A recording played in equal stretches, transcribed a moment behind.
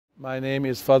My name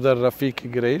is Father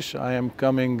Rafic Grieche. I am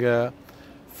coming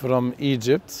from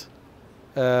Egypt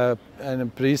and a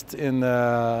priest in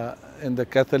the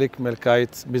Catholic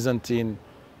Melkite Byzantine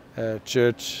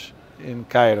Church in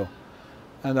Cairo.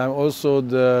 And I'm also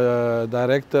the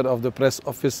director of the press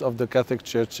office of the Catholic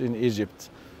Church in Egypt,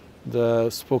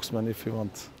 the spokesman if you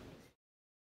want.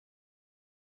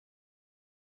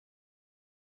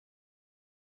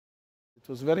 It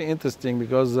was very interesting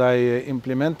because I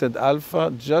implemented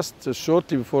Alpha just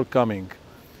shortly before coming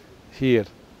here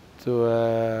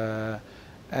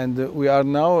and we are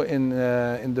now in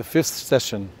the fifth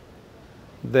session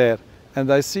there,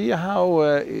 and I see how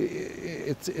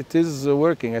it is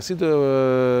working. I see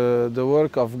the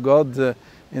work of God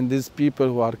in these people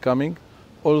who are coming,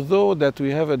 although that we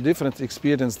have a different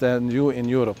experience than you in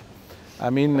Europe.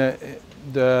 I mean,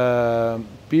 the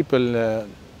people,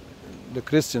 the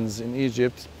Christians in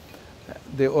Egypt,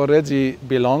 they already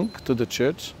belong to the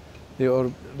church. They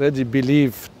already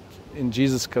believe in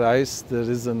Jesus Christ, the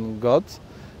risen God,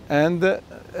 and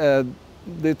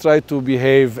they try to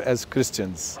behave as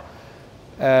Christians.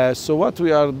 So what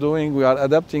we are doing, we are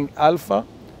adapting Alpha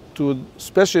to,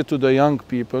 especially to the young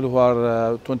people who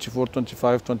are 24,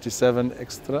 25, 27,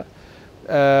 extra,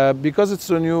 because it's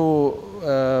a new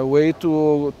way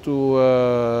to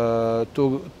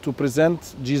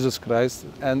present Jesus Christ,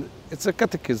 and it's a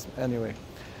catechism anyway.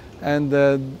 And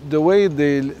the way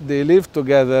they live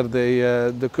together,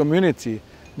 the community,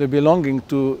 the belonging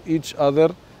to each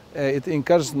other, it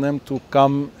encourages them to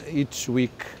come each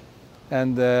week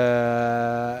and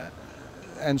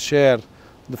share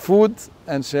the food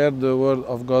and share the word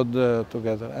of God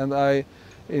together. And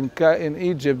in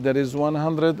Egypt there is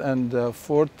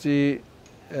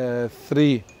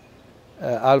 143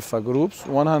 Alpha groups,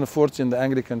 140 in the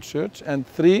Anglican Church and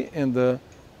 3 in the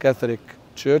Catholic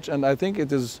Church, and I think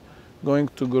it is going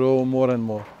to grow more and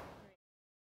more.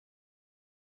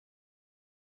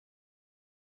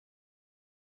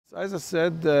 As I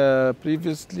said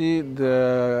previously,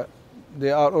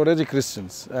 they are already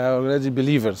Christians, already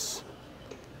believers.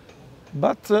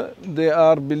 But they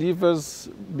are believers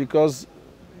because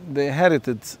they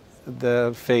inherited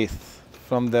their faith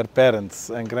from their parents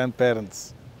and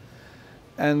grandparents.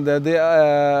 And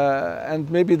and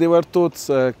maybe they were taught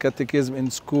catechism in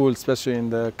school, especially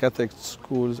in the Catholic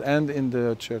schools and in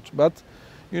the church. But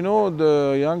you know,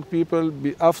 the young people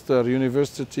after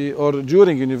university or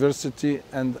during university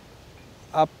and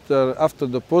after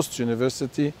the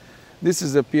post-university, this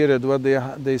is a period where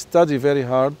they study very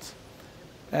hard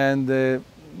and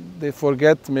they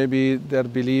forget maybe their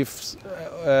beliefs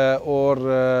or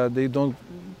they don't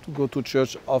go to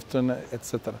church often,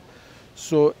 etc.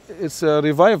 So it's a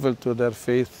revival to their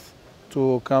faith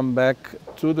to come back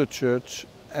to the church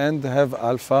and have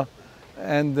Alpha,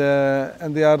 and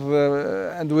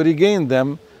we regain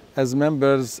them as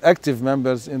members, active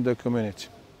members in the community.